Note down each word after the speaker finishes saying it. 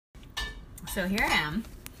So here I am.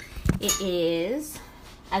 It is,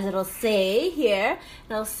 as it'll say here,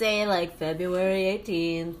 it'll say like February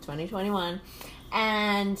 18th, 2021.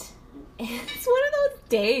 And it's one of those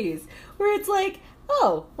days where it's like,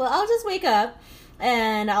 oh, well, I'll just wake up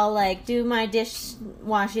and I'll like do my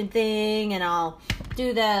dishwashing thing and I'll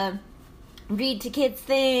do the read to kids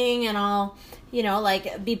thing and I'll,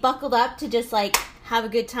 like be buckled up to just like have a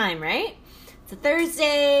good time, right? It's a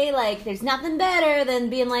Thursday, like there's nothing better than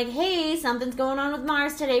being like, hey, something's going on with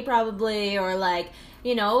Mars today probably, or like,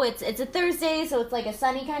 it's a Thursday, so it's like a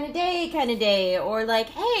sunny kind of day, or like,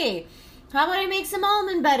 hey, how about I make some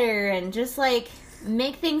almond butter and just like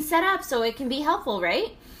make things set up so it can be helpful,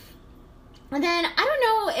 right? And then I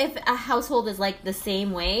don't know if a household is like the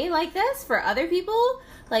same way like this for other people,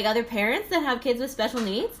 like other parents that have kids with special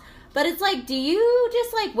needs. But it's like, do you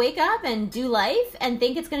just like wake up and do life and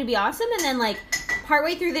think it's going to be awesome? And then like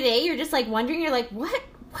partway through the day, you're just like wondering, you're like, what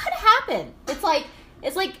happened? It's like,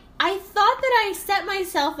 I thought that I set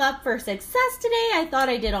myself up for success today. I thought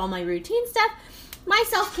I did all my routine stuff. My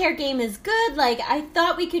self-care game is good. Like I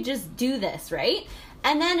thought we could just do this, right?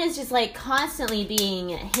 And then it's just like constantly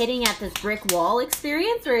hitting at this brick wall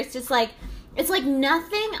experience where it's just like, it's like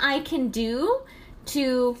nothing I can do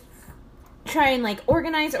to try and like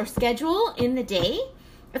organize or schedule in the day.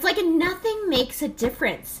 It's like nothing makes a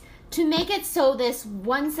difference to make it so this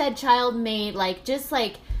one said child may like just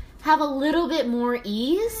like have a little bit more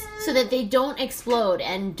ease so that they don't explode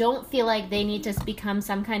and don't feel like they need to become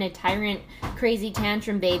some kind of tyrant, crazy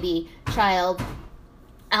tantrum baby child,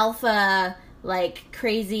 alpha, like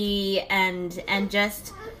crazy and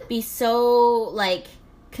just be so like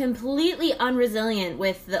completely unresilient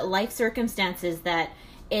with the life circumstances that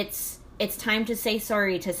it's time to say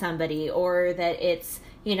sorry to somebody, or that it's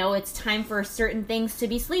time for certain things to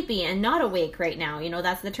be sleepy and not awake right now.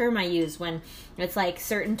 That's the term I use when it's like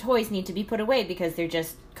certain toys need to be put away because they're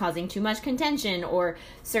just causing too much contention, or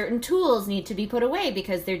certain tools need to be put away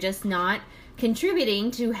because they're just not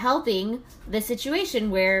contributing to helping the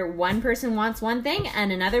situation where one person wants one thing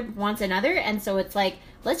and another wants another. And so it's like,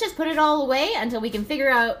 let's just put it all away until we can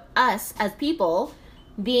figure out us as people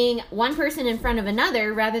being one person in front of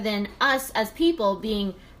another, rather than us as people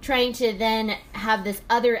trying to then have this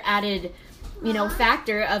other added,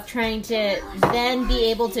 factor of trying to then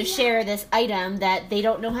be able to share this item that they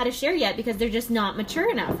don't know how to share yet because they're just not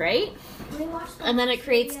mature enough, right? And then it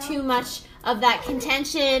creates too much of that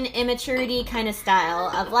contention, immaturity kind of style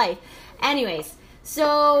of life. Anyways,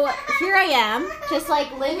 so here I am, just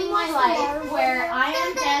like living my life where I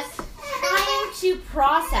am just trying to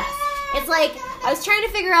process. It's like I was trying to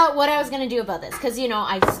figure out what I was going to do about this because,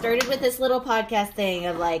 I started with this little podcast thing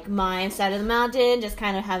of like my side of the mountain, just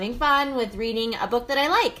kind of having fun with reading a book that I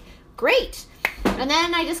like. Great. And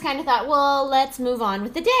then I just kind of thought, well, let's move on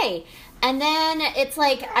with the day. And then it's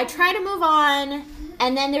like I try to move on,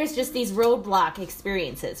 and then there's just these roadblock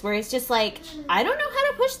experiences where it's just like, I don't know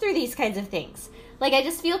how to push through these kinds of things. Like I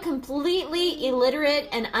just feel completely illiterate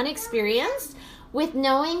and unexperienced with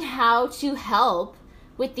knowing how to help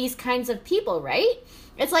with these kinds of people, right?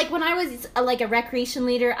 It's like when I was like a recreation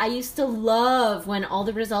leader, I used to love when all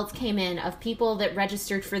the results came in of people that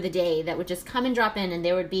registered for the day that would just come and drop in, and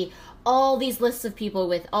there would be all these lists of people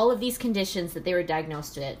with all of these conditions that they were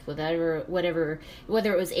diagnosed with, whether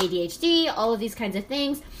it was ADHD, all of these kinds of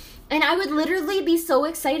things. And I would literally be so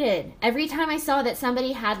excited every time I saw that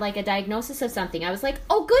somebody had like a diagnosis of something. I was like,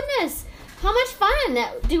 oh goodness, how much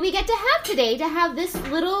fun do we get to have today to have this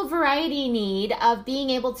little variety need of being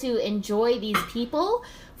able to enjoy these people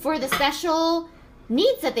for the special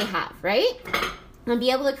needs that they have, right? And be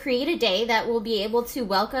able to create a day that will be able to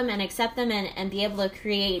welcome and accept them and be able to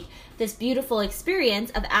create this beautiful experience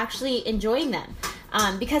of actually enjoying them.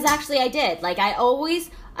 Because actually I did. Like I always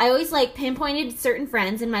like pinpointed certain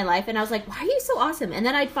friends in my life, and I was like, why are you so awesome? And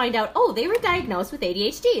then I'd find out, oh, they were diagnosed with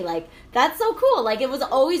ADHD. Like, that's so cool. Like, it was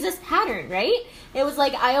always this pattern, right? It was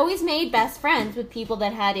like, I always made best friends with people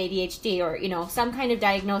that had ADHD or, some kind of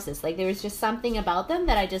diagnosis. Like, there was just something about them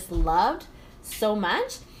that I just loved so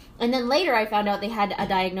much. And then later I found out they had a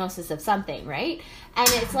diagnosis of something, right? And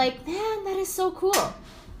it's like, man, that is so cool.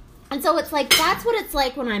 And so it's like, that's what it's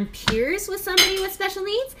like when I'm peers with somebody with special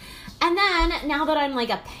needs. And then, now that I'm like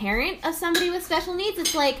a parent of somebody with special needs,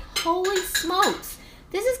 it's like, holy smokes,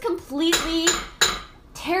 this is completely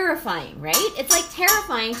terrifying, right? It's like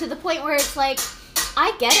terrifying to the point where it's like,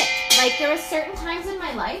 I get it. Like, there were certain times in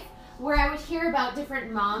my life where I would hear about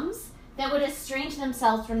different moms that would estrange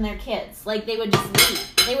themselves from their kids. Like, they would just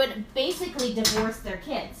leave. They would basically divorce their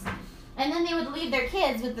kids. And then they would leave their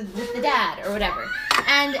kids with the dad or whatever.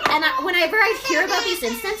 And whenever I hear about these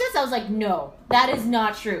instances, I was like, no, that is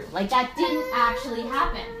not true. Like, that didn't actually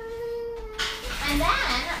happen. And then,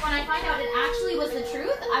 when I find out it actually was the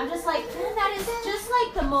truth, I'm just like, man, that is just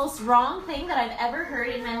like the most wrong thing that I've ever heard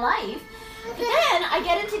in my life. But then, I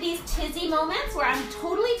get into these tizzy moments where I'm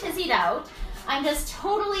totally tizzied out. I'm just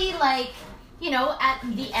totally like, at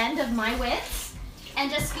the end of my wits.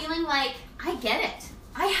 And just feeling like, I get it.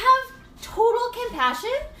 I have total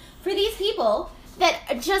compassion for these people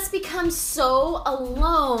that just become so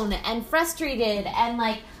alone and frustrated and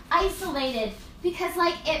like isolated because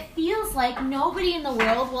like it feels like nobody in the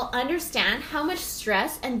world will understand how much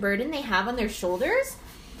stress and burden they have on their shoulders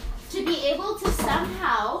to be able to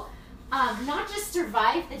somehow not just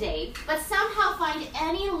survive the day, but somehow find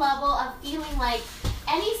any level of feeling like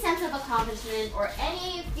any sense of accomplishment or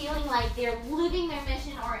any feeling like they're living their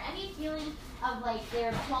mission or any feeling of like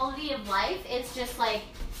their quality of life. It's just like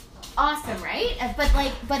awesome, right?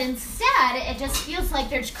 But instead it just feels like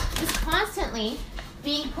they're just constantly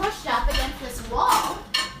being pushed up against this wall,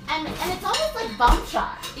 and it's almost like bum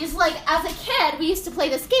shot. It's like, as a kid, we used to play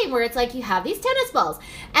this game where it's like you have these tennis balls,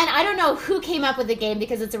 and I don't know who came up with the game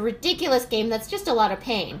because it's a ridiculous game that's just a lot of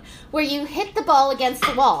pain, where you hit the ball against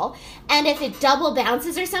the wall, and if it double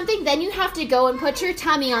bounces or something, then you have to go and put your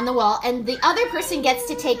tummy on the wall, and the other person gets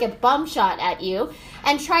to take a bum shot at you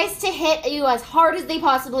and tries to hit you as hard as they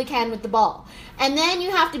possibly can with the ball. And then you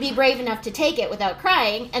have to be brave enough to take it without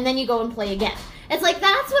crying, and then you go and play again. It's like,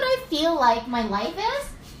 that's what I feel like my life is,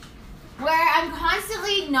 where I'm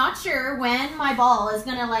constantly not sure when my ball is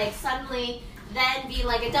going to like suddenly then be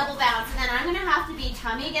like a double bounce, and then I'm going to have to be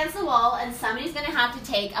tummy against the wall, and somebody's going to have to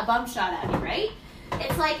take a bump shot at me, right?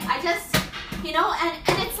 It's like, I just,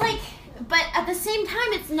 and it's like, but at the same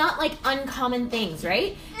time, it's not like uncommon things,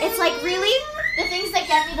 right? It's like really the things that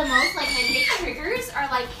get me the most, like my big triggers are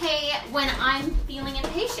like, hey, when I'm feeling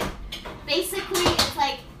impatient. Basically, it's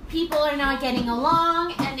like people are not getting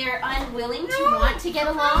along and they're unwilling to want to get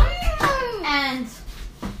along.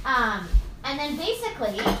 And then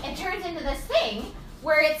basically it turns into this thing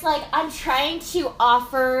where it's like I'm trying to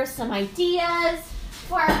offer some ideas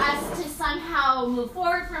for us to somehow move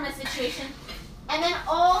forward from a situation. And then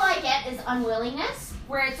all I get is unwillingness,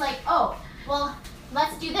 where it's like, oh, well,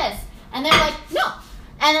 let's do this. And they're like, no.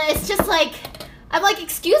 And it's just like, I'm like,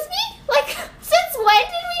 excuse me? Like, since when did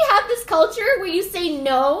we have this culture where you say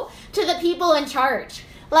no to the people in charge?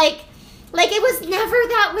 Like it was never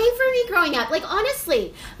that way for me growing up. Like,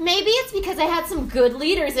 honestly, maybe it's because I had some good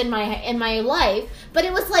leaders in my life, but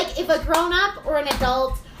it was like if a grown-up or an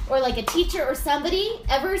adult or like a teacher or somebody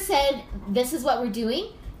ever said, this is what we're doing,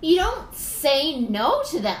 you don't say no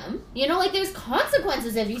to them. Like there's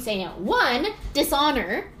consequences if you say no. 1,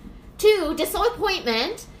 dishonor. 2,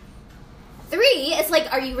 disappointment. 3, it's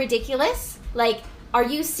like, are you ridiculous? Like, are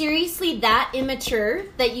you seriously that immature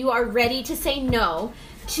that you are ready to say no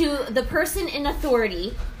to the person in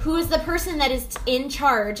authority who is the person that is in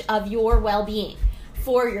charge of your well-being?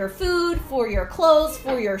 For your food, for your clothes,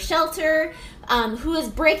 for your shelter, who is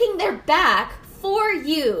breaking their back for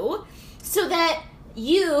you so that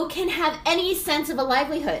you can have any sense of a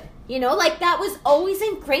livelihood. Like that was always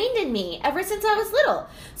ingrained in me ever since I was little.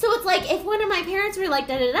 So it's like if one of my parents were like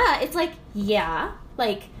da-da-da, it's like, yeah,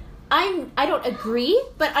 like I don't agree,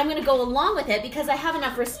 but I'm going to go along with it because I have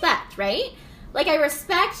enough respect, right? Like I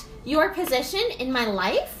respect your position in my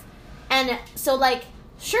life. And so like,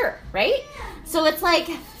 sure, right? So it's like,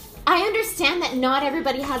 I understand that not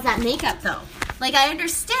everybody has that makeup though. Like I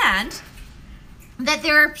understand that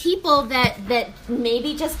there are people that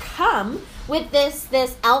maybe just come with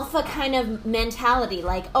this alpha kind of mentality,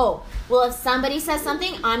 like, oh, well, if somebody says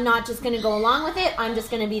something, I'm not just going to go along with it. I'm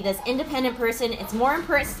just going to be this independent person. It's more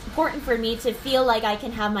important for me to feel like I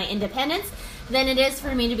can have my independence than it is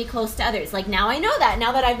for me to be close to others. Like, now I know that.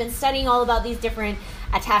 Now that I've been studying all about these different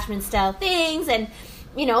attachment style things and,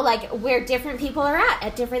 like where different people are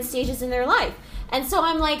at different stages in their life. And so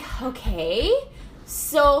I'm like, okay,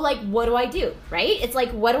 so, like, what do I do, right? It's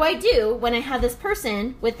like, what do I do when I have this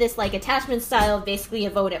person with this, like, attachment style, basically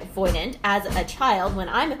avoidant as a child when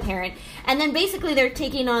I'm a parent, and then basically they're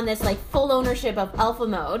taking on this, like, full ownership of alpha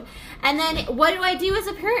mode, and then what do I do as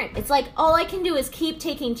a parent? It's like, all I can do is keep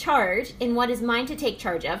taking charge in what is mine to take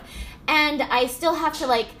charge of, and I still have to,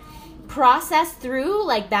 like, process through,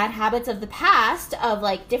 like, bad habits of the past of,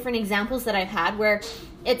 like, different examples that I've had where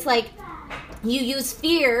it's like, you use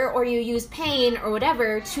fear or you use pain or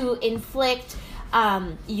whatever to inflict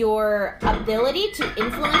your ability to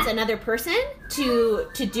influence another person to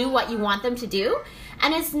do what you want them to do.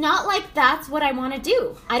 And it's not like that's what I want to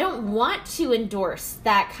do. I don't want to endorse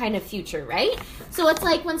that kind of future, right? So it's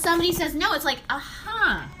like when somebody says no, it's like,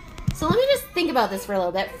 aha. So let me just think about this for a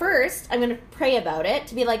little bit. First, I'm going to pray about it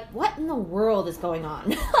to be like, what in the world is going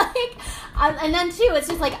on? And then two, it's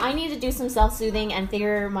just like I need to do some self-soothing and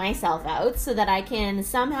figure myself out so that I can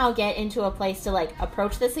somehow get into a place to like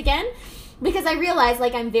approach this again. Because I realize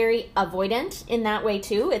like I'm very avoidant in that way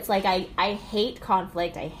too. It's like I hate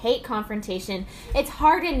conflict. I hate confrontation. It's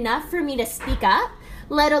hard enough for me to speak up,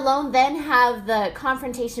 let alone then have the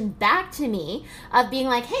confrontation back to me of being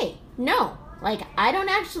like, hey, no. Like, I don't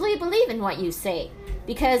actually believe in what you say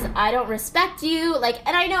because I don't respect you. Like,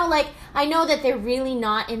 and I know that they're really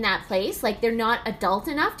not in that place. Like, they're not adult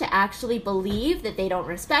enough to actually believe that they don't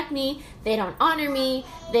respect me. They don't honor me.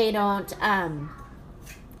 They don't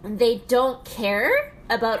care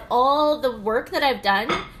about all the work that I've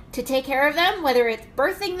done to take care of them, whether it's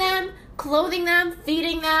birthing them, clothing them,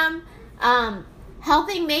 feeding them,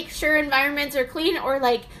 helping make sure environments are clean, or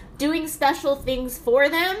like doing special things for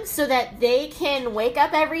them so that they can wake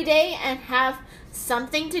up every day and have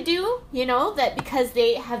something to do, you know, that because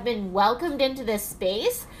they have been welcomed into this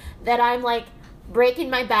space that I'm like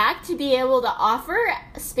breaking my back to be able to offer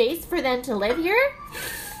space for them to live here.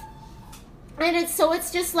 And it's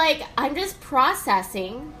just like, I'm just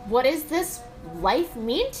processing, what does this life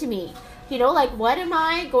mean to me? You know, like, what am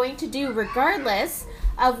I going to do regardless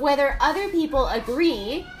of whether other people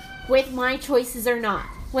agree with my choices or not?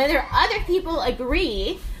 Whether other people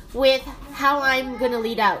agree with how I'm going to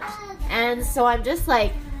lead out. And so I'm just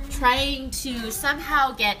like trying to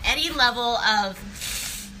somehow get any level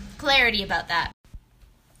of clarity about that.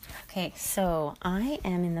 Okay, so I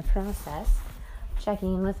am in the process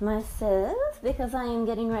checking in with myself because I am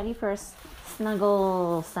getting ready for a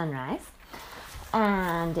snuggle sunrise.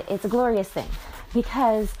 And it's a glorious thing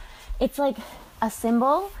because it's like a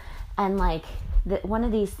symbol and like one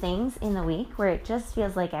of these things in the week where it just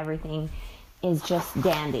feels like everything is just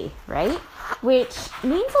dandy, right? Which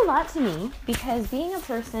means a lot to me because being a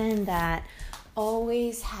person that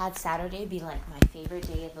always had Saturday be like my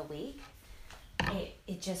favorite day of the week,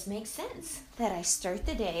 it just makes sense that I start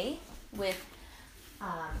the day with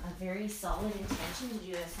a very solid intention to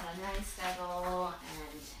do a sunrise snuggle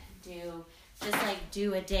and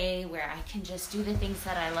do a day where I can just do the things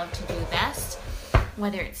that I love to do best.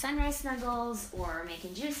 Whether it's sunrise snuggles or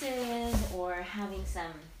making juices or having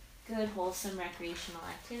some good wholesome recreational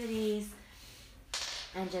activities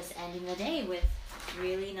and just ending the day with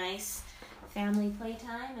really nice family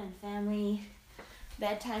playtime and family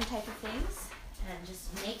bedtime type of things and just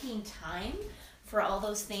making time for all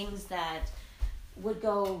those things that would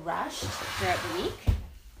go rushed throughout the week.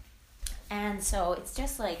 And so it's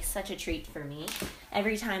just like such a treat for me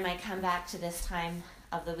every time I come back to this time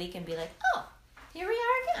of the week and be like, oh, here we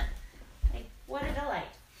are again. Like, what a delight.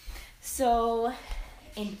 So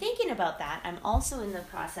in thinking about that, I'm also in the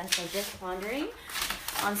process of just pondering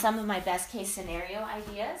on some of my best case scenario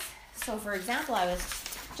ideas. So for example, I was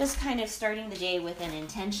just kind of starting the day with an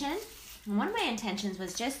intention. And one of my intentions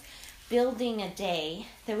was just building a day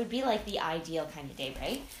that would be like the ideal kind of day,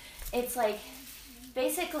 right? It's like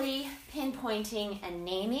basically pinpointing and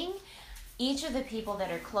naming each of the people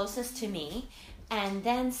that are closest to me and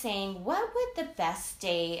then saying, what would the best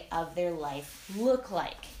day of their life look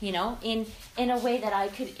like? You know, in a way that I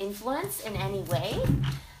could influence in any way,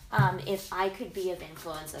 if I could be of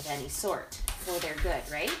influence of any sort for their good,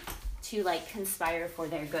 right? To like conspire for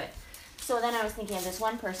their good. So then I was thinking of this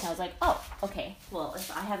one person. I was like, oh, okay, well,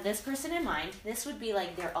 if I have this person in mind, this would be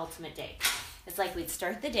like their ultimate day. It's like we'd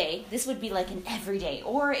start the day. This would be like an everyday,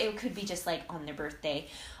 or it could be just like on their birthday,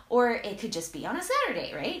 or it could just be on a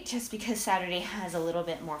Saturday, right? Just because Saturday has a little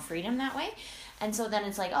bit more freedom that way. And so then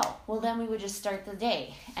it's like, oh, well, then we would just start the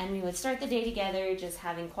day. And we would start the day together, just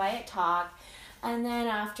having quiet talk. And then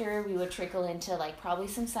after we would trickle into like probably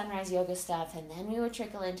some sunrise yoga stuff. And then we would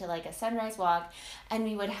trickle into like a sunrise walk. And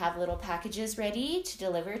we would have little packages ready to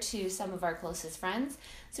deliver to some of our closest friends.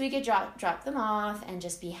 So we could drop them off and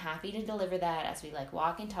just be happy to deliver that as we like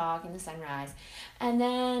walk and talk in the sunrise. And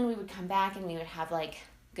then we would come back and we would have like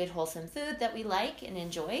good wholesome food that we like and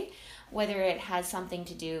enjoy, whether it has something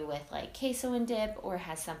to do with like queso and dip, or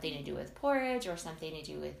has something to do with porridge, or something to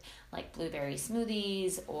do with like blueberry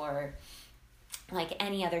smoothies, or like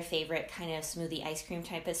any other favorite kind of smoothie ice cream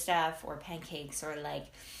type of stuff, or pancakes, or like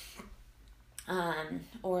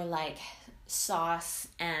sauce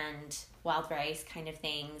and wild rice kind of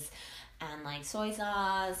things, and like soy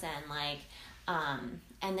sauce, and like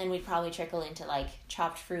and then we'd probably trickle into like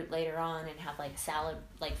chopped fruit later on and have like salad,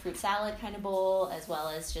 like fruit salad kind of bowl, as well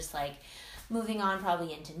as just like moving on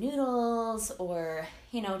probably into noodles or,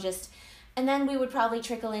 just, and then we would probably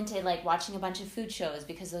trickle into like watching a bunch of food shows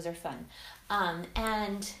because those are fun.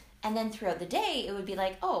 And then throughout the day, it would be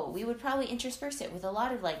like, we would probably intersperse it with a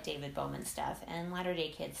lot of like David Bowman stuff and Latter-day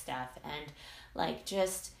Kids stuff, and like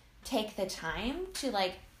just take the time to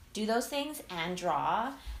like do those things and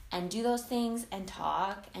draw and do those things and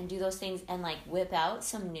talk and do those things and like whip out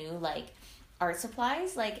some new like art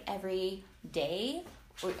supplies like every day.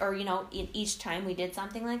 Or each time we did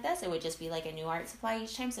something like this, it would just be like a new art supply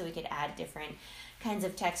each time, so we could add different kinds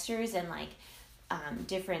of textures and like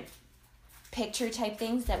different picture type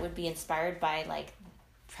things that would be inspired by like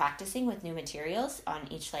practicing with new materials on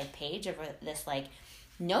each like page of this like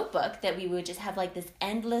notebook, that we would just have like this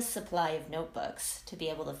endless supply of notebooks to be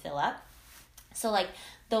able to fill up. So like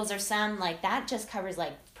those are some, like that just covers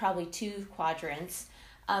like probably 2 quadrants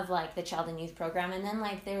of like the child and youth program, and then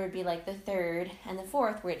like there would be like the 3rd and the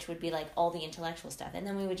 4th, which would be like all the intellectual stuff, and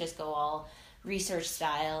then we would just go all research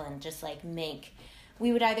style and just like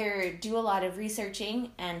we would either do a lot of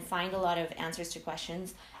researching and find a lot of answers to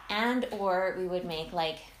questions, and or we would make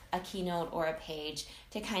like a keynote or a page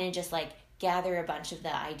to kind of just like gather a bunch of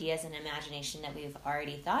the ideas and imagination that we've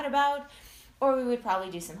already thought about, or we would probably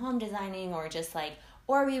do some home designing,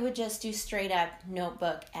 or we would just do straight up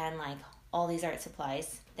notebook and like all these art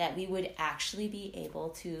supplies that we would actually be able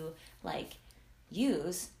to like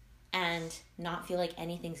use and not feel like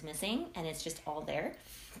anything's missing and it's just all there.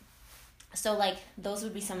 So like those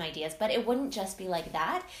would be some ideas, but it wouldn't just be like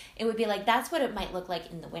that. It would be like, that's what it might look like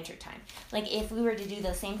in the wintertime. Like if we were to do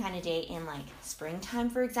the same kind of day in like springtime,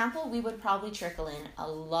 for example, we would probably trickle in a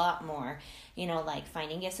lot more, like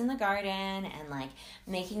finding gifts in the garden and like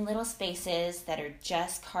making little spaces that are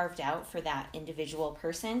just carved out for that individual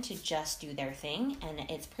person to just do their thing. And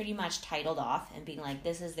it's pretty much titled off and being like,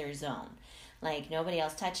 this is their zone. Like nobody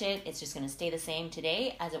else touch it. It's just going to stay the same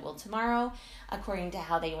today as it will tomorrow, according to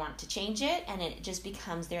how they want to change it. And it just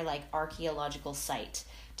becomes their like archaeological site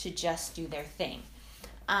to just do their thing.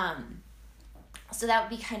 So that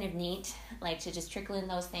would be kind of neat, like to just trickle in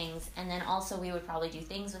those things. And then also we would probably do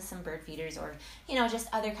things with some bird feeders or, just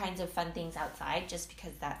other kinds of fun things outside, just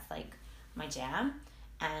because that's like my jam.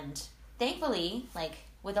 And thankfully, like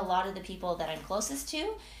with a lot of the people that I'm closest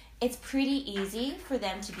to, it's pretty easy for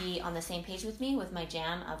them to be on the same page with me with my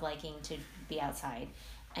jam of liking to be outside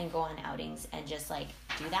and go on outings and just like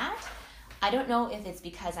do that. I don't know if it's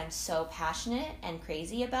because I'm so passionate and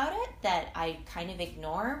crazy about it that I kind of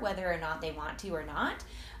ignore whether or not they want to or not,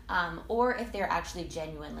 or if they're actually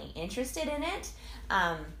genuinely interested in it.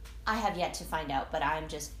 I have yet to find out, but I'm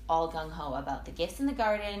just all gung-ho about the gifts in the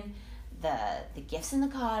garden, the gifts in the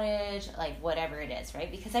cottage, like whatever it is, right?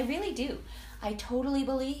 Because I really do. I totally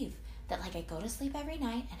believe that like I go to sleep every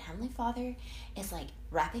night and Heavenly Father is like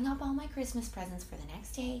wrapping up all my Christmas presents for the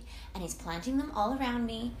next day, and He's planting them all around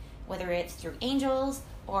me, whether it's through angels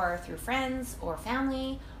or through friends or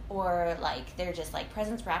family, or like they're just like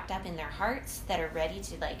presents wrapped up in their hearts that are ready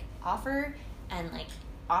to like offer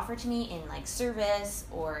to me in like service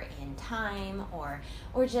or in time or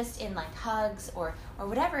just in like hugs or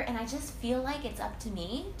whatever. And I just feel like it's up to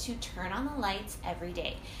me to turn on the lights every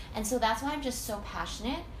day. And so that's why I'm just so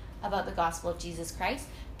passionate about the gospel of Jesus Christ,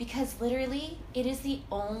 because literally it is the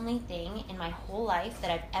only thing in my whole life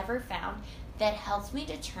that I've ever found that helps me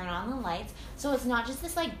to turn on the lights. So it's not just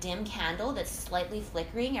this like dim candle that's slightly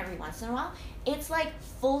flickering every once in a while. It's like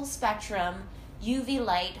full spectrum UV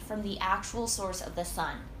light from the actual source of the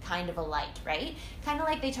sun, kind of a light, right? Kind of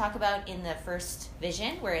like they talk about in the first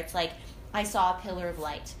vision, where it's like, I saw a pillar of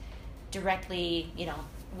light directly,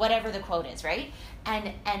 whatever the quote is, right?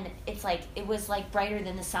 And it's like, it was like brighter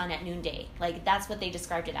than the sun at noonday. Like that's what they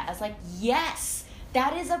described it as. Like, yes,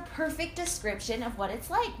 that is a perfect description of what it's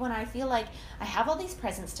like when I feel like I have all these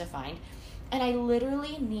presents to find and I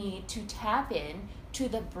literally need to tap in to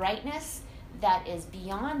the brightness that is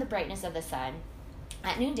beyond the brightness of the sun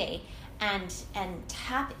at noonday and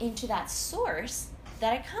tap into that source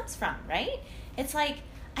that it comes from, right? It's like,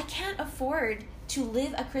 I can't afford to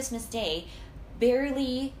live a Christmas day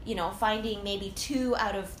barely, finding maybe 2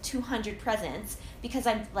 out of 200 presents because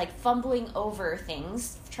I'm like fumbling over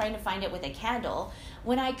things, trying to find it with a candle,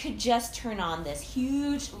 when I could just turn on this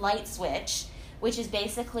huge light switch, which is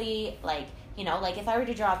basically like, like if I were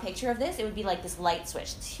to draw a picture of this, it would be like this light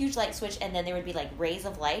switch, this huge light switch, and then there would be like rays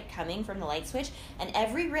of light coming from the light switch, and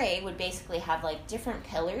every ray would basically have like different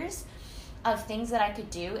pillars of things that I could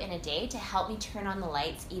do in a day to help me turn on the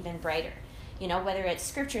lights even brighter. Whether it's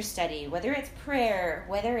scripture study, whether it's prayer,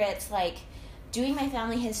 whether it's like doing my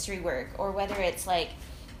family history work, or whether it's like,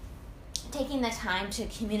 taking the time to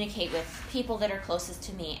communicate with people that are closest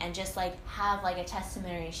to me and just like have like a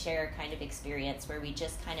testimony share kind of experience where we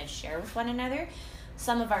just kind of share with one another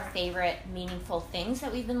some of our favorite meaningful things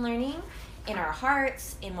that we've been learning in our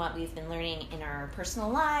hearts, in what we've been learning in our personal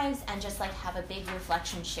lives, and just like have a big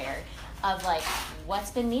reflection share of like what's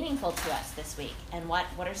been meaningful to us this week, and what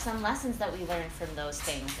are some lessons that we learned from those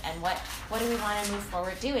things, and what do we want to move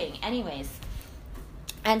forward doing anyways.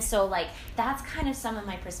 And so like that's kind of some of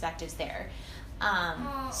my perspectives there.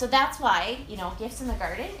 So that's why, you know, Gifts in the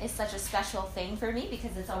Garden is such a special thing for me,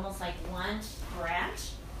 because it's almost like one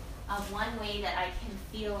branch of one way that I can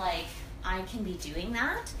feel like I can be doing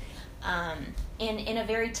that in a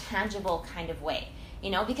very tangible kind of way. You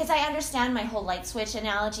know, because I understand my whole light switch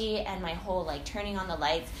analogy and my whole like turning on the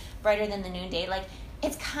lights brighter than the noonday. Like,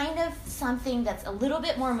 it's kind of something that's a little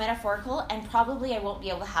bit more metaphorical, and probably I won't be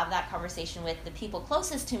able to have that conversation with the people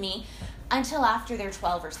closest to me until after they're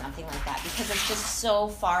 12 or something like that, because it's just so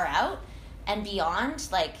far out and beyond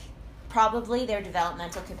like probably their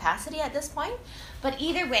developmental capacity at this point. But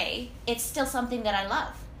either way, it's still something that I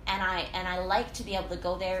love, and I like to be able to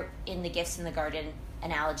go there in the Gifts in the Garden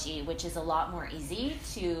analogy, which is a lot more easy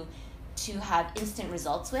to have instant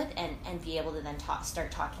results with, and be able to then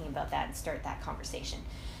start talking about that and start that conversation.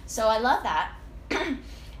 So I love that.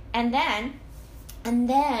 and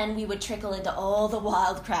then we would trickle into all the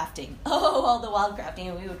wild crafting.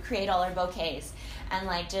 And we would create all our bouquets and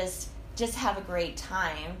like just have a great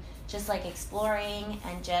time, just like exploring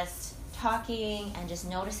and just talking and just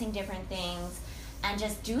noticing different things, and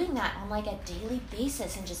just doing that on like a daily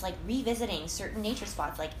basis, and just like revisiting certain nature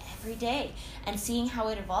spots like every day, and seeing how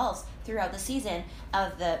it evolves throughout the season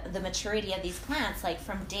of the maturity of these plants, like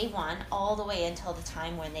from day one all the way until the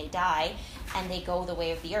time when they die and they go the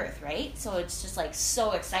way of the earth, right? So it's just like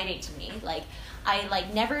so exciting to me. Like, I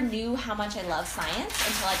like never knew how much I love science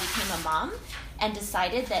until I became a mom and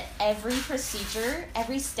decided that every procedure,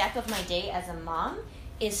 every step of my day as a mom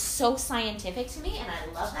is so scientific to me, and I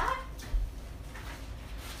love that.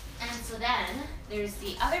 And so then there's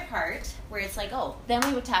the other part where it's like, then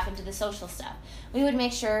we would tap into the social stuff. We would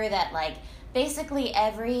make sure that like basically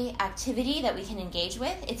every activity that we can engage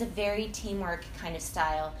with, it's a very teamwork kind of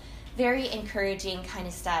style, very encouraging kind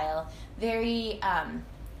of style, very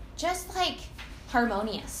just like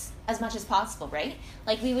harmonious as much as possible, right?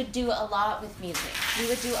 Like, we would do a lot with music. We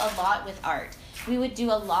would do a lot with art. We would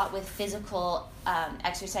do a lot with physical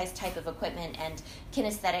exercise type of equipment and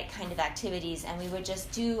kinesthetic kind of activities, and we would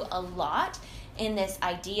just do a lot in this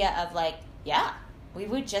idea of like, we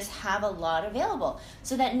would just have a lot available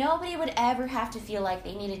so that nobody would ever have to feel like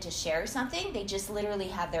they needed to share something. They just literally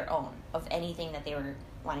have their own of anything that they were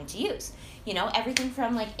wanting to use. You know, everything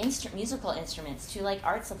from like musical instruments to like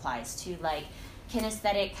art supplies to like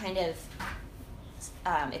kinesthetic kind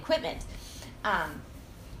of equipment.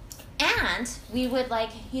 And we would like,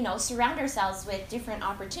 you know, surround ourselves with different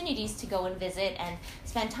opportunities to go and visit and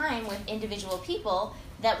spend time with individual people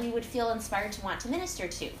that we would feel inspired to want to minister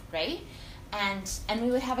to, right? And we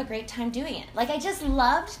would have a great time doing it. Like, I just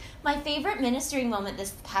loved, my favorite ministering moment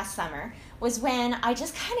this past summer was when I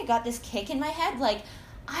just kind of got this kick in my head, like,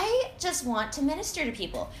 I just want to minister to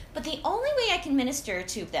people. But the only way I can minister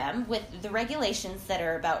to them with the regulations that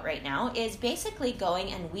are about right now is basically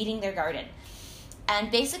going and weeding their garden. And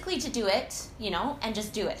basically to do it, you know, and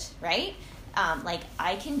just do it, right? Like,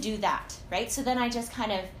 I can do that, right? So then I just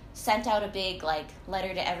kind of sent out a big, like,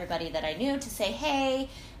 letter to everybody that I knew to say, hey,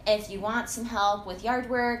 if you want some help with yard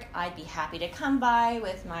work, I'd be happy to come by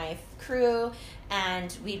with my crew,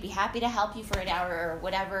 and we'd be happy to help you for an hour or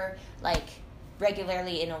whatever, like,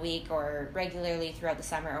 regularly in a week or regularly throughout the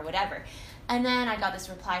summer or whatever. And then I got this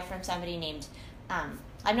reply from somebody named,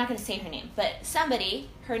 I'm not going to say her name, but somebody,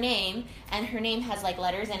 her name has like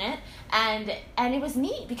letters in it, and it was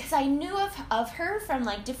neat because I knew of her from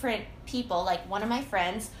like different people. Like, one of my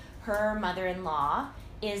friends, her mother-in-law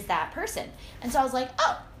is that person, and so I was like,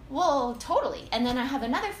 oh, well, totally. And then I have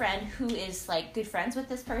another friend who is like good friends with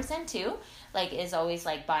this person too, like is always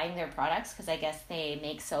like buying their products because I guess they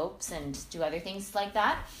make soaps and do other things like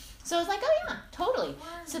that. So I was like, oh yeah, totally.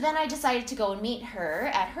 So then I decided to go and meet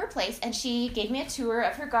her at her place, and she gave me a tour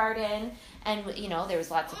of her garden, and you know, there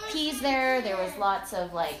was lots of peas there was lots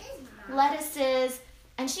of like lettuces,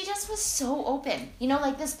 and she just was so open. You know,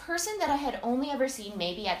 like this person that I had only ever seen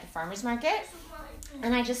maybe at the farmer's market,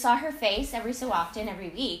 and I just saw her face every so often, every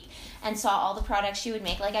week, and saw all the products she would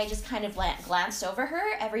make. Like, I just kind of glanced over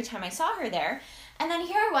her every time I saw her there. And then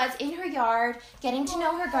here I was in her yard, getting to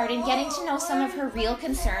know her garden, getting to know some of her real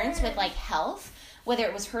concerns with like health, whether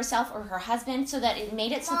it was herself or her husband, so that it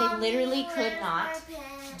made it so they literally could not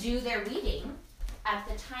do their weeding at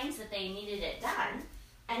the times that they needed it done.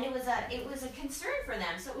 And it was a concern for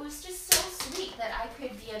them. So it was just so sweet that I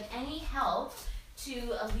could be of any help to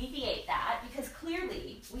alleviate that, because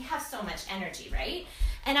clearly we have so much energy, right?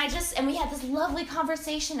 And we had this lovely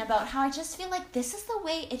conversation about how I just feel like this is the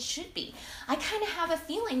way it should be. I kind of have a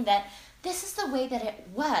feeling that this is the way that it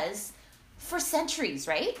was for centuries,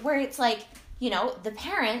 right? Where it's like, the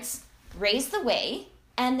parents raise the way,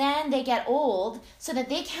 and then they get old so that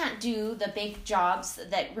they can't do the big jobs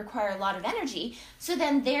that require a lot of energy. So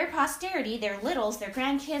then their posterity, their littles, their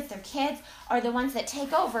grandkids, their kids are the ones that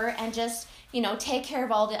take over and just, take care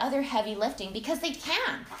of all the other heavy lifting because they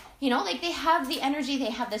can. They have the energy,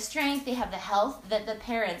 they have the strength, they have the health that the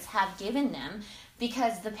parents have given them,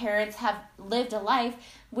 because the parents have lived a life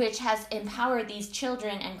which has empowered these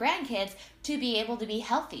children and grandkids to be able to be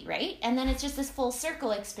healthy, right? And then it's just this full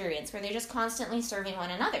circle experience where they're just constantly serving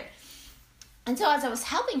one another. And so as I was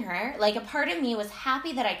helping her, like, a part of me was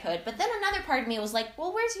happy that I could, but then another part of me was like,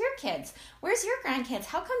 well, where's your kids? Where's your grandkids?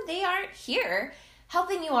 How come they aren't here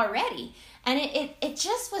helping you already? And it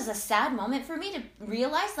just was a sad moment for me to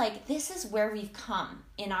realize, like, this is where we've come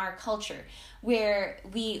in our culture, where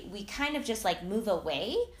we kind of just, like, move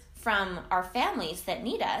away from our families that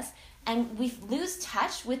need us, and we lose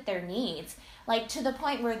touch with their needs, like, to the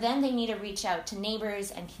point where then they need to reach out to neighbors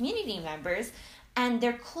and community members, and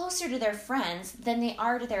they're closer to their friends than they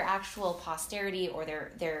are to their actual posterity or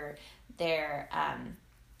their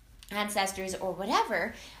ancestors or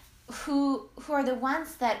whatever, who are the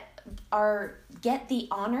ones that get the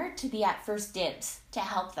honor to be at first dibs to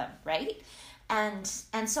help them, right? And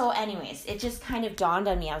so anyways, it just kind of dawned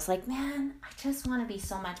on me. I was like, man, I just want to be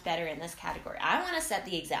so much better in this category. I want to set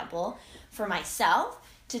the example for myself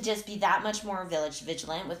to just be that much more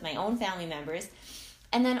vigilant with my own family members.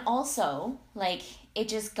 And then also, like, it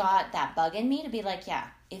just got that bug in me to be like, yeah,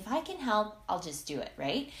 if I can help, I'll just do it,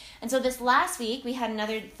 right? And so this last week, we had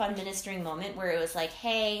another fun ministering moment where it was like,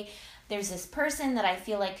 hey, there's this person that I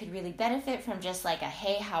feel like could really benefit from just like a,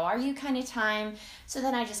 hey, how are you kind of time. So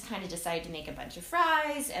then I just kind of decided to make a bunch of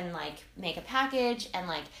fries and like make a package and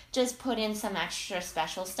like just put in some extra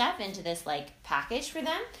special stuff into this like package for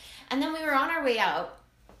them. And then we were on our way out,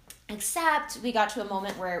 except we got to a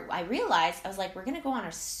moment where I realized, I was like, we're going to go on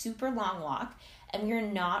a super long walk and we're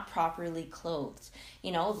not properly clothed.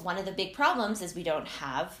 One of the big problems is we don't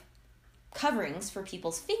have coverings for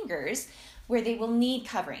people's fingers, where they will need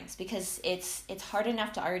coverings, because it's hard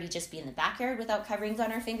enough to already just be in the backyard without coverings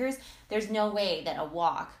on our fingers. There's no way that a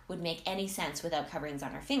walk would make any sense without coverings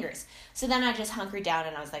on our fingers. So then I just hunkered down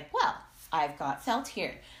and I was like, well, I've got felt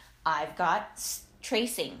here. I've got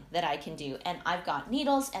tracing that I can do, and I've got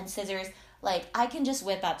needles and scissors. Like, I can just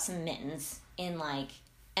whip up some mittens in like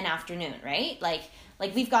an afternoon, right? Like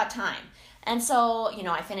we've got time. And so,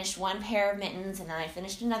 I finished one pair of mittens, and then I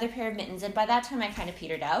finished another pair of mittens, and by that time I kind of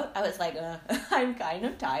petered out. I was like, I'm kind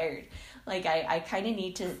of tired. Like, I kind of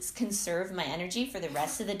need to conserve my energy for the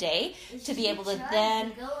rest of the day to be able to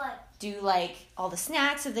then do, like, all the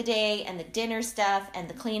snacks of the day and the dinner stuff and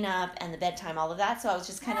the cleanup and the bedtime, all of that. So I was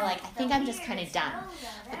just kind of like, I think I'm just kind of done.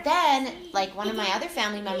 But then, like, one of my other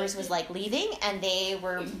family members was, like, leaving, and they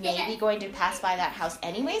were maybe going to pass by that house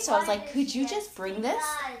anyway. So I was like, could you just bring this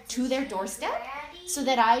to their doorstep so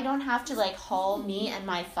that I don't have to, like, haul me and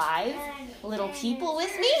my 5 little people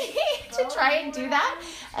with me to try and do that?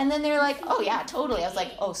 And then they're like, oh, yeah, totally. I was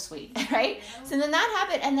like, oh, sweet, right? So then that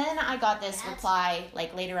happened, and then I got this reply,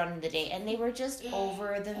 like, later on in the day, and they were just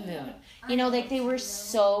over the moon. Like, they were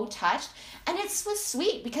so touched. And it was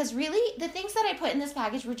sweet, because really, the things that I put in this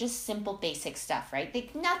package were just simple, basic stuff, right?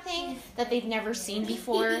 Nothing that they've never seen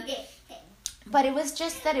before. But it was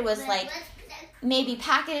just that it was, like, maybe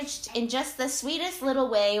packaged in just the sweetest little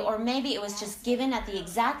way, or maybe it was just given at the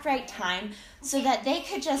exact right time so that they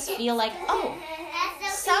could just feel like, oh,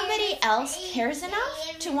 somebody else cares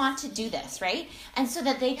enough to want to do this, right? And so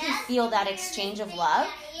that they could feel that exchange of love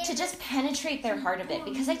to just penetrate their heart a bit,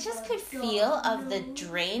 because I just could feel of the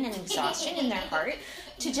drain and exhaustion in their heart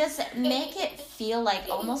to just make it feel like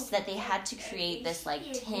almost that they had to create this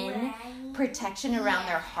like tin protection around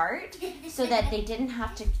their heart so that they didn't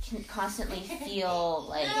have to constantly feel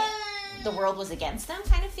like the world was against them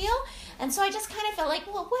kind of feel. And so I just kind of felt like,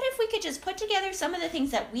 well, what if we could just put together some of the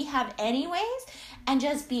things that we have anyways and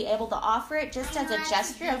just be able to offer it just as a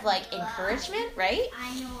gesture of like encouragement, right?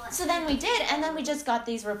 So then we did, and then we just got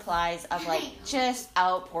these replies of like just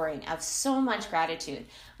outpouring of so much gratitude,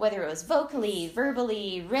 whether it was vocally,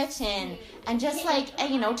 verbally, written, and just like,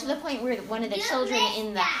 to the point where one of the children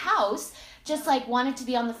in the house just like wanted to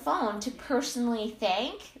be on the phone to personally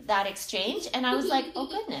thank that exchange. And I was like, oh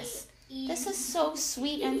goodness, this is so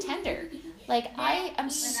sweet and tender. Like, I am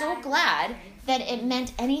so glad that it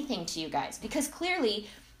meant anything to you guys, because clearly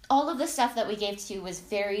all of the stuff that we gave to you was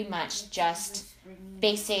very much just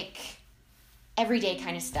basic, everyday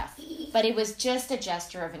kind of stuff. But it was just a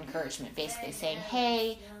gesture of encouragement, basically saying,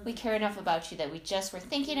 hey, we care enough about you that we just were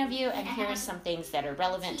thinking of you, and here are some things that are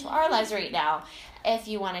relevant to our lives right now. If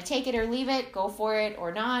you want to take it or leave it, go for it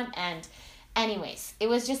or not. And anyways, it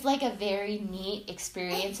was just like a very neat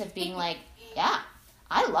experience of being like, yeah,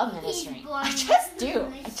 I love ministering. I just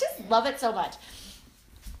do. I just love it so much.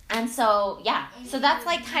 And so, yeah, so that's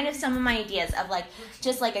like kind of some of my ideas of like,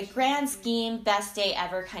 just like a grand scheme, best day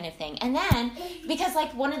ever kind of thing. And then, because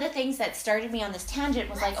like one of the things that started me on this tangent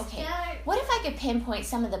was like, okay, what if I could pinpoint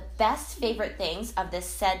some of the best favorite things of this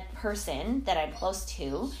said person that I'm close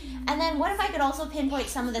to? And then what if I could also pinpoint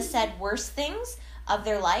some of the said worst things of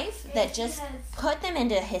their life that just put them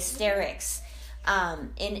into hysterics,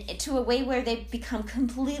 to a way where they become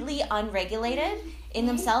completely unregulated in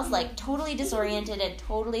themselves, like totally disoriented and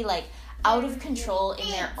totally like out of control in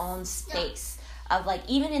their own space of like,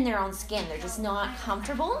 even in their own skin, they're just not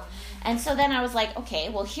comfortable. And so then I was like, okay,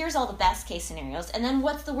 well, here's all the best case scenarios, and then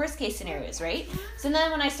what's the worst case scenarios, right? So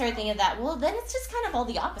then when I started thinking of that, well, then it's just kind of all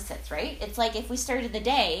the opposites, right? It's like if we started the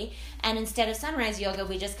day and instead of sunrise yoga,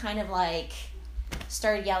 we just kind of like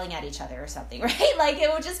started yelling at each other or something, right? Like it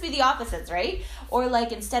would just be the opposites, right? Or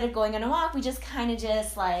like instead of going on a walk, we just kind of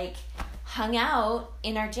just like hung out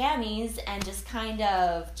in our jammies and just kind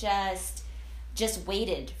of just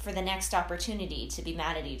waited for the next opportunity to be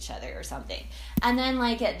mad at each other or something. And then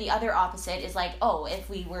like the other opposite is like, oh, if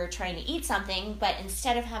we were trying to eat something, but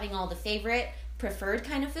instead of having all the favorite preferred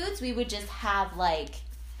kind of foods, we would just have like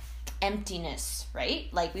emptiness, right?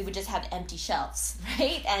 Like we would just have empty shelves,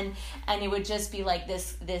 right? And it would just be like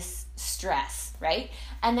this stress, right?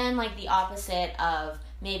 And then like the opposite of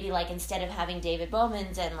maybe like instead of having David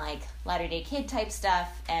Bowman's and like Latter-day Kid type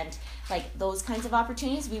stuff and like those kinds of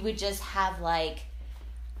opportunities, we would just have like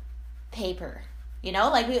paper, you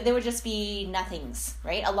know, like there would just be nothings,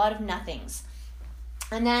 right? A lot of nothings.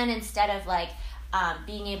 And then instead of like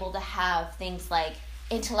being able to have things like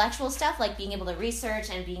intellectual stuff, like being able to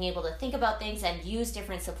research and being able to think about things and use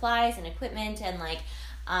different supplies and equipment and like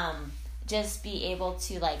just be able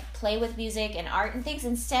to like play with music and art and things,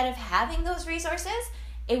 instead of having those resources,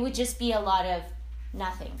 it would just be a lot of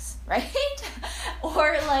nothings, right?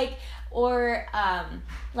 or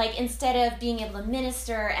like instead of being able to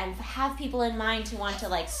minister and have people in mind to want to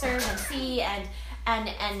like serve and see and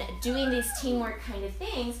doing these teamwork kind of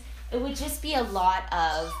things, it would just be a lot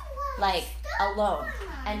of like alone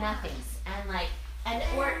and nothings, and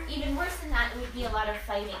or even worse than that, it would be a lot of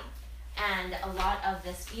fighting and a lot of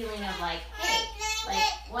this feeling of like, hey,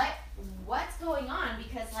 like what's going on?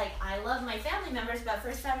 Because like I love my family members, but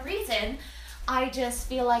for some reason I just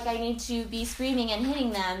feel like I need to be screaming and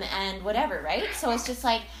hitting them and whatever, right? So it's just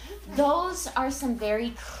like those are some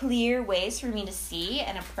very clear ways for me to see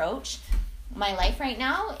and approach my life right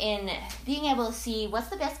now, in being able to see what's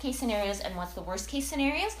the best case scenarios and what's the worst case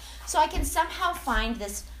scenarios, so I can somehow find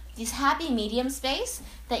this happy medium space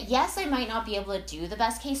that, yes, I might not be able to do the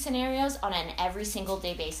best case scenarios on an every single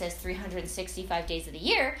day basis 365 days of the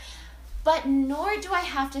year, but nor do I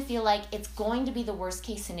have to feel like it's going to be the worst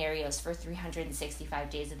case scenarios for 365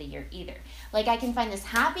 days of the year either. Like I can find this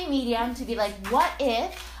happy medium to be like, what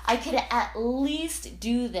if I could at least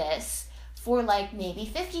do this for like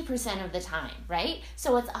maybe 50% of the time, right?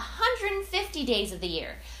 So it's 150 days of the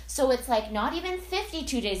year. So it's like not even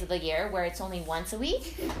 52 days of the year where it's only once a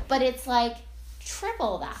week, but it's like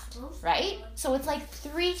triple that, right? So it's like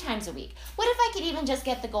 3 times a week. What if I could even just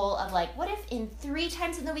get the goal of like, what if in 3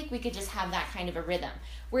 times in the week we could just have that kind of a rhythm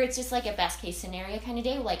where it's just like a best case scenario kind of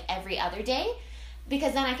day, like every other day,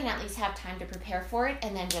 because then I can at least have time to prepare for it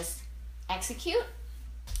and then just execute.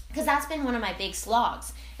 Because that's been one of my big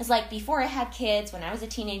slogs. It's like before I had kids, when I was a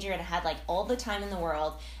teenager and I had like all the time in the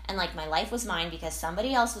world and like my life was mine because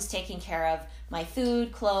somebody else was taking care of my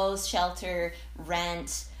food, clothes, shelter,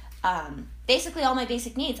 rent, basically all my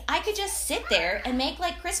basic needs. I could just sit there and make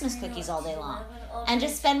like Christmas cookies all day long and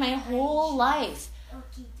just spend my whole life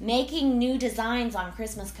making new designs on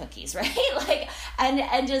Christmas cookies, right? Like,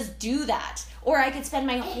 and just do that. Or I could spend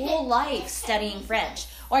my whole life studying French.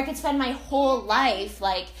 Or I could spend my whole life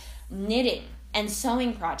like knitting and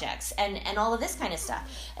sewing projects and all of this kind of stuff.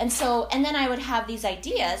 And then I would have these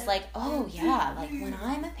ideas like, oh yeah, like when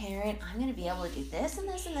I'm a parent, I'm going to be able to do this and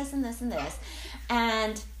this and this and this and this.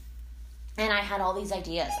 And And I had all these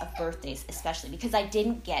ideas of birthdays, especially because I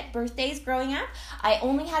didn't get birthdays growing up. I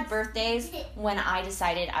only had birthdays when I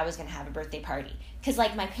decided I was going to have a birthday party. Because,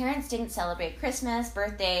 like, my parents didn't celebrate Christmas,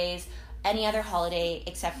 birthdays, any other holiday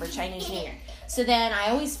except for Chinese New Year. So then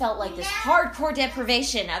I always felt like this hardcore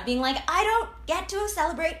deprivation of being like, I don't get to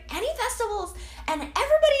celebrate any festivals, and everybody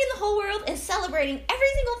in the whole world is celebrating every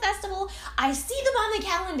single festival. I see them on the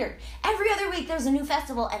calendar. Every other week there's a new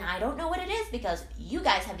festival, and I don't know what it is because you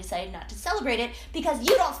guys have decided not to celebrate it because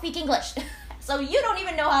you don't speak English. So you don't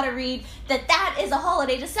even know how to read that is a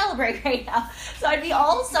holiday to celebrate right now. So I'd be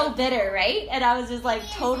all so bitter, right? And I was just like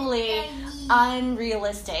totally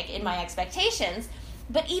unrealistic in my expectations.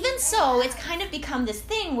 But even so, it's kind of become this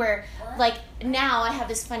thing where, like, now I have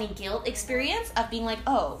this funny guilt experience of being like,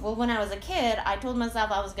 oh, well, when I was a kid, I told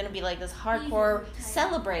myself I was going to be, like, this hardcore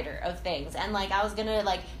celebrator of things. And, like, I was going to,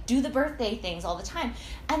 like, do the birthday things all the time.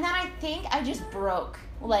 And then I think I just broke.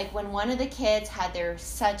 Like, when one of the kids had their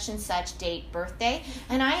such and such date birthday,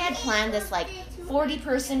 and I had planned this, like,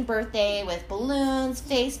 40-person birthday with balloons,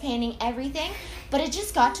 face painting, everything. But it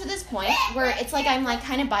just got to this point where it's like I'm like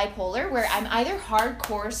kind of bipolar, where I'm either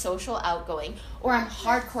hardcore social outgoing or I'm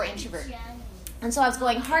hardcore introvert. And so I was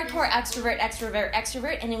going hardcore extrovert, extrovert,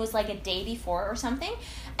 extrovert, and it was like a day before or something.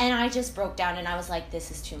 And I just broke down and I was like,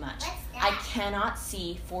 this is too much. I cannot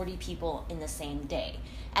see 40 people in the same day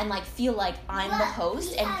and like feel like I'm the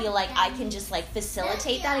host and feel like I can just like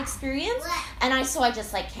facilitate that experience. And I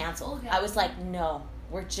just like canceled. I was like, no.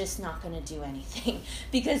 We're just not going to do anything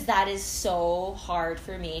because that is so hard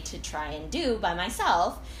for me to try and do by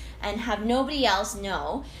myself and have nobody else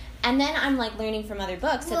know. And then I'm like learning from other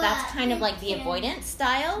books that that's kind of like the avoidance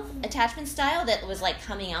style, attachment style that was like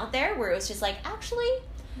coming out there, where it was just like, actually,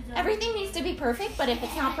 everything needs to be perfect, but if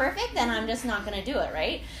it's not perfect, then I'm just not going to do it,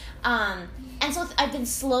 right? And so I've been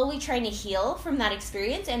slowly trying to heal from that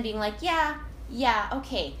experience and being like, yeah,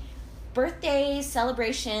 okay. Birthdays,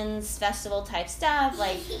 celebrations, festival type stuff,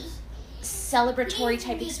 like celebratory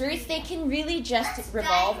type experience, they can really just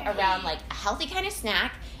revolve around like a healthy kind of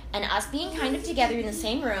snack and us being kind of together in the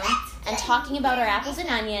same room and talking about our apples and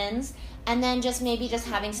onions, and then just maybe just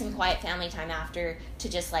having some quiet family time after to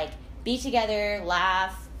just like be together,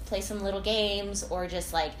 laugh, play some little games, or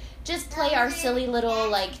just play our silly little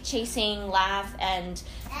like chasing, laugh, and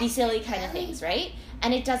be silly kind of things, right?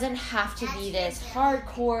 And it doesn't have to be this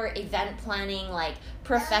hardcore event planning, like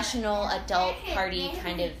professional adult party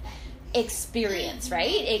kind of experience, right?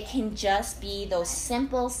 It can just be those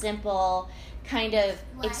simple kind of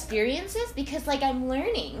experiences, because like I'm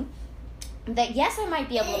learning that yes, I might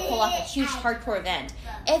be able to pull off a huge hardcore event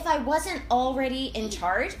if I wasn't already in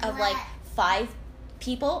charge of like 5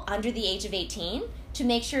 people under the age of 18 to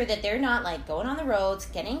make sure that they're not like going on the roads,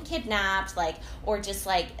 getting kidnapped, like, or just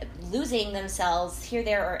like losing themselves here,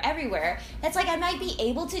 there, or everywhere. It's like I might be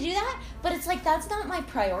able to do that, but it's like that's not my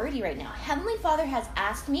priority right now. Heavenly Father has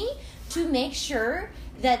asked me to make sure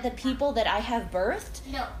that the people that I have birthed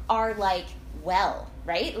are like well,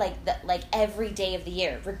 right? Like every day of the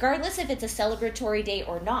year, regardless if it's a celebratory day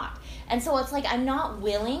or not. And so it's like I'm not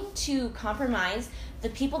willing to compromise the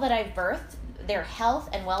people that I've birthed, their health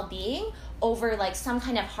and well-being, over like some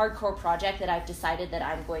kind of hardcore project that I've decided that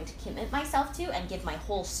I'm going to commit myself to and give my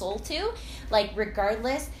whole soul to, like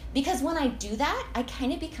regardless, because when I do that, I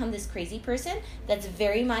kind of become this crazy person that's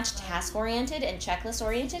very much task-oriented and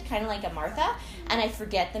checklist-oriented, kind of like a Martha, and I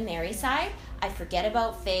forget the Mary side. I forget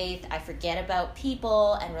about faith, I forget about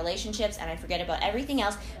people and relationships, and I forget about everything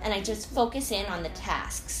else, and I just focus in on the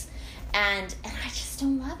tasks. And I just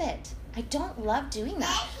don't love it. I don't love doing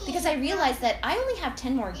that because I realize that I only have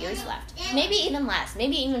 10 more years left, maybe even less,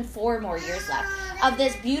 maybe even 4 more years left of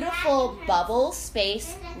this beautiful bubble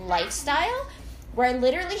space lifestyle where I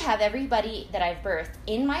literally have everybody that I've birthed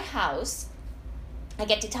in my house. I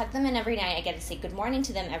get to tuck them in every night. I get to say good morning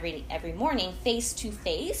to them every morning, face to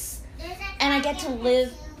face, and I get to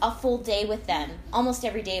live a full day with them almost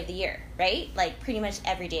every day of the year, right? Like pretty much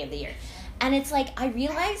every day of the year. And it's like, I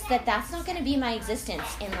realize that that's not going to be my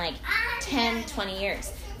existence in like 10, 20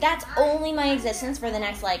 years. That's only my existence for the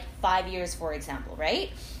next like 5 years, for example, right?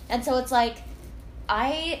 And so it's like,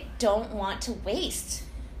 I don't want to waste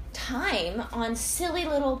time on silly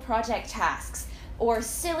little project tasks or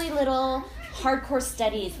silly little hardcore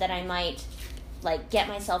studies that I might like get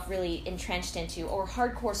myself really entrenched into, or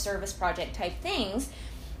hardcore service project type things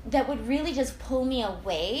that would really just pull me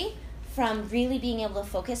away from really being able to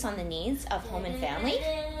focus on the needs of home and family.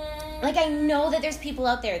 Like, I know that there's people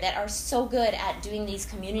out there that are so good at doing these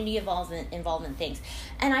community involvement things.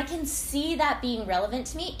 And I can see that being relevant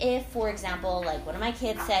to me if, for example, like one of my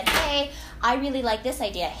kids said, hey, I really like this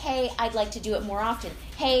idea. Hey, I'd like to do it more often.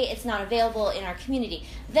 Hey, it's not available in our community.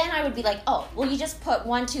 Then I would be like, oh, well, you just put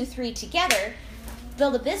 1, 2, 3 together,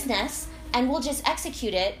 build a business, and we'll just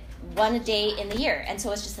execute it one day in the year. And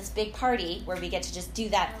so it's just this big party where we get to just do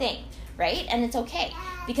that thing, right? And it's okay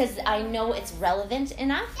because I know it's relevant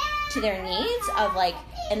enough to their needs of like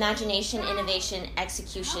imagination, innovation,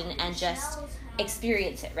 execution, and just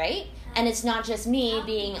experience it, right? And it's not just me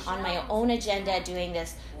being on my own agenda doing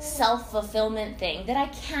this self-fulfillment thing that I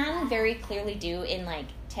can very clearly do in like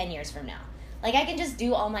 10 years from now. Like I can just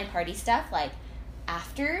do all my party stuff like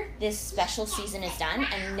after this special season is done,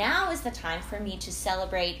 and now is the time for me to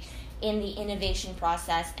celebrate in the innovation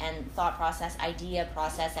process and thought process, idea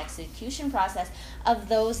process, execution process of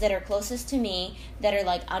those that are closest to me, that are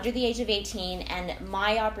like under the age of 18, and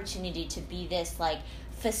my opportunity to be this like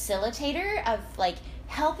facilitator of like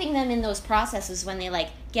helping them in those processes when they like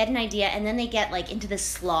get an idea and then they get like into this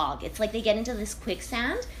slog. It's like they get into this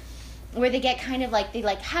quicksand where they get kind of like, they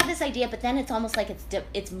like have this idea, but then it's almost like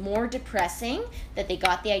it's more depressing that they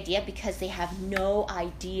got the idea because they have no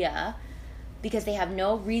idea, because they have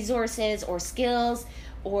no resources or skills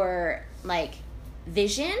or like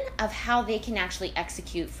vision of how they can actually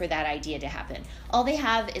execute for that idea to happen. All they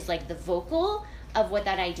have is like the vocal of what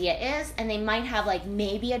that idea is, and they might have like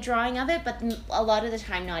maybe a drawing of it, but a lot of the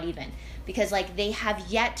time not even, because like they have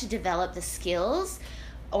yet to develop the skills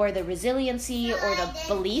or the resiliency or the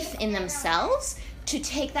belief in themselves to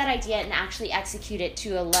take that idea and actually execute it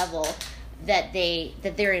to a level that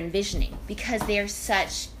they're envisioning, because they're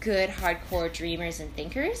such good hardcore dreamers and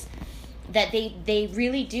thinkers that they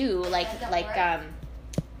really do like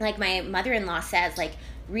my mother-in-law says, like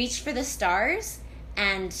reach for the stars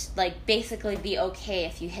and like basically be okay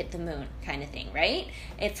if you hit the moon kind of thing, right?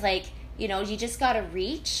 It's like, you know, you just got to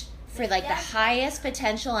reach for like the highest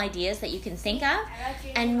potential ideas that you can think of,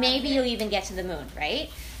 and maybe you'll even get to the moon, right?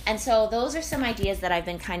 And so those are some ideas that I've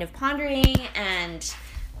been kind of pondering, and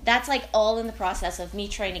that's like all in the process of me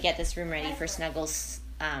trying to get this room ready for Snuggles,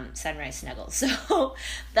 Sunrise Snuggles. So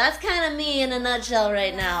that's kind of me in a nutshell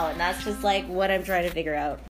right now, and that's just like what I'm trying to figure out.